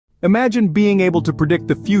Imagine being able to predict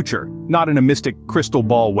the future, not in a mystic crystal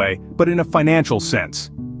ball way, but in a financial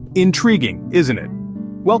sense. Intriguing, isn't it?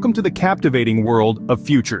 Welcome to the captivating world of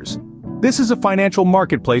futures. This is a financial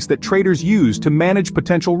marketplace that traders use to manage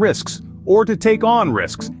potential risks, or to take on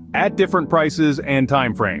risks, at different prices and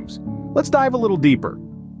time frames. Let's dive a little deeper.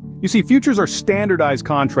 You see, futures are standardized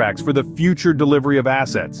contracts for the future delivery of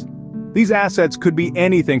assets. These assets could be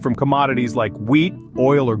anything from commodities like wheat,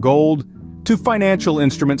 oil, or gold, to financial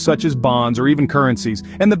instruments such as bonds or even currencies.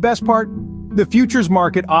 And the best part? The futures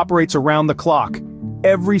market operates around the clock,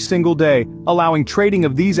 every single day, allowing trading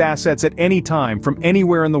of these assets at any time from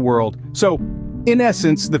anywhere in the world. So, in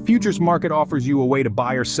essence, the futures market offers you a way to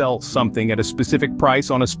buy or sell something at a specific price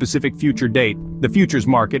on a specific future date. The futures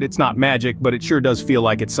market, it's not magic, but it sure does feel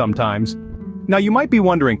like it sometimes. Now you might be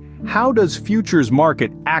wondering, how does futures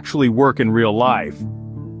market actually work in real life?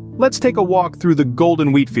 Let's take a walk through the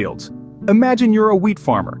golden wheat fields. Imagine you're a wheat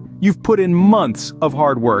farmer. You've put in months of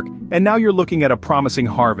hard work, and now you're looking at a promising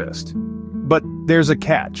harvest. But there's a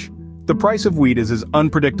catch. The price of wheat is as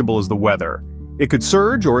unpredictable as the weather. It could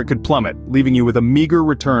surge or it could plummet, leaving you with a meager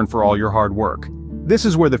return for all your hard work. This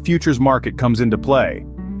is where the futures market comes into play.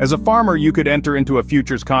 As a farmer, you could enter into a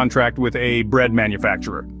futures contract with a bread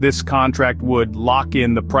manufacturer. This contract would lock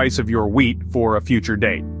in the price of your wheat for a future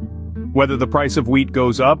date. Whether the price of wheat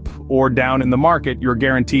goes up or down in the market, you're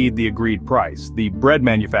guaranteed the agreed price. The bread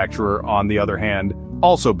manufacturer, on the other hand,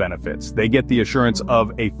 also benefits. They get the assurance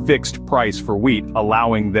of a fixed price for wheat,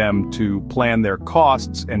 allowing them to plan their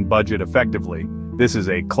costs and budget effectively. This is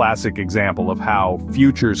a classic example of how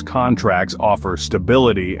futures contracts offer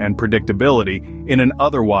stability and predictability in an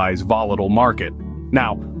otherwise volatile market.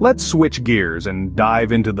 Now, let's switch gears and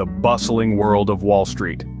dive into the bustling world of Wall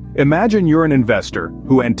Street. Imagine you're an investor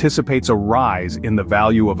who anticipates a rise in the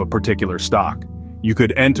value of a particular stock. You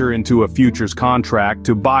could enter into a futures contract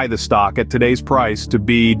to buy the stock at today's price to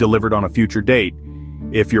be delivered on a future date.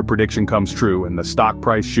 If your prediction comes true and the stock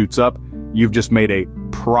price shoots up, you've just made a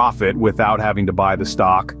profit without having to buy the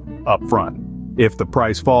stock up front. If the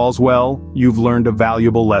price falls, well, you've learned a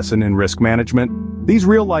valuable lesson in risk management. These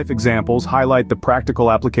real-life examples highlight the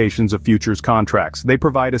practical applications of futures contracts. They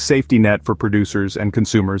provide a safety net for producers and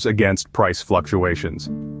consumers against price fluctuations.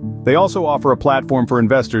 They also offer a platform for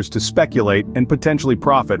investors to speculate and potentially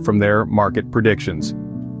profit from their market predictions.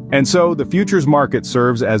 And so, the futures market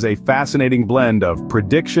serves as a fascinating blend of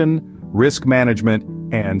prediction, risk management,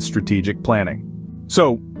 and strategic planning.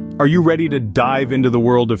 So, are you ready to dive into the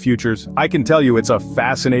world of futures? I can tell you it's a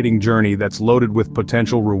fascinating journey that's loaded with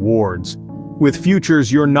potential rewards. With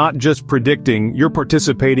futures, you're not just predicting, you're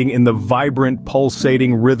participating in the vibrant,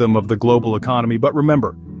 pulsating rhythm of the global economy. But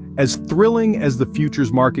remember, as thrilling as the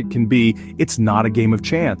futures market can be, it's not a game of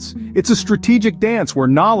chance. It's a strategic dance where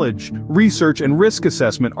knowledge, research, and risk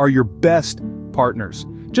assessment are your best partners.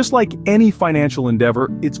 Just like any financial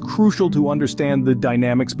endeavor, it's crucial to understand the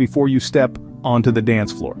dynamics before you step onto the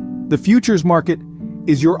dance floor. The futures market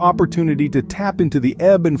is your opportunity to tap into the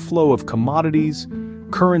ebb and flow of commodities,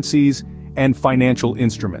 currencies, and financial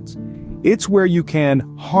instruments. It's where you can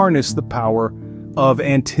harness the power of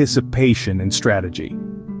anticipation and strategy.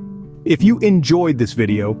 If you enjoyed this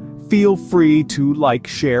video, feel free to like,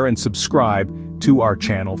 share, and subscribe to our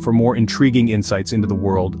channel for more intriguing insights into the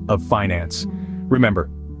world of finance. Remember,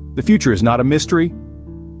 the future is not a mystery,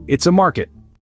 it's a market.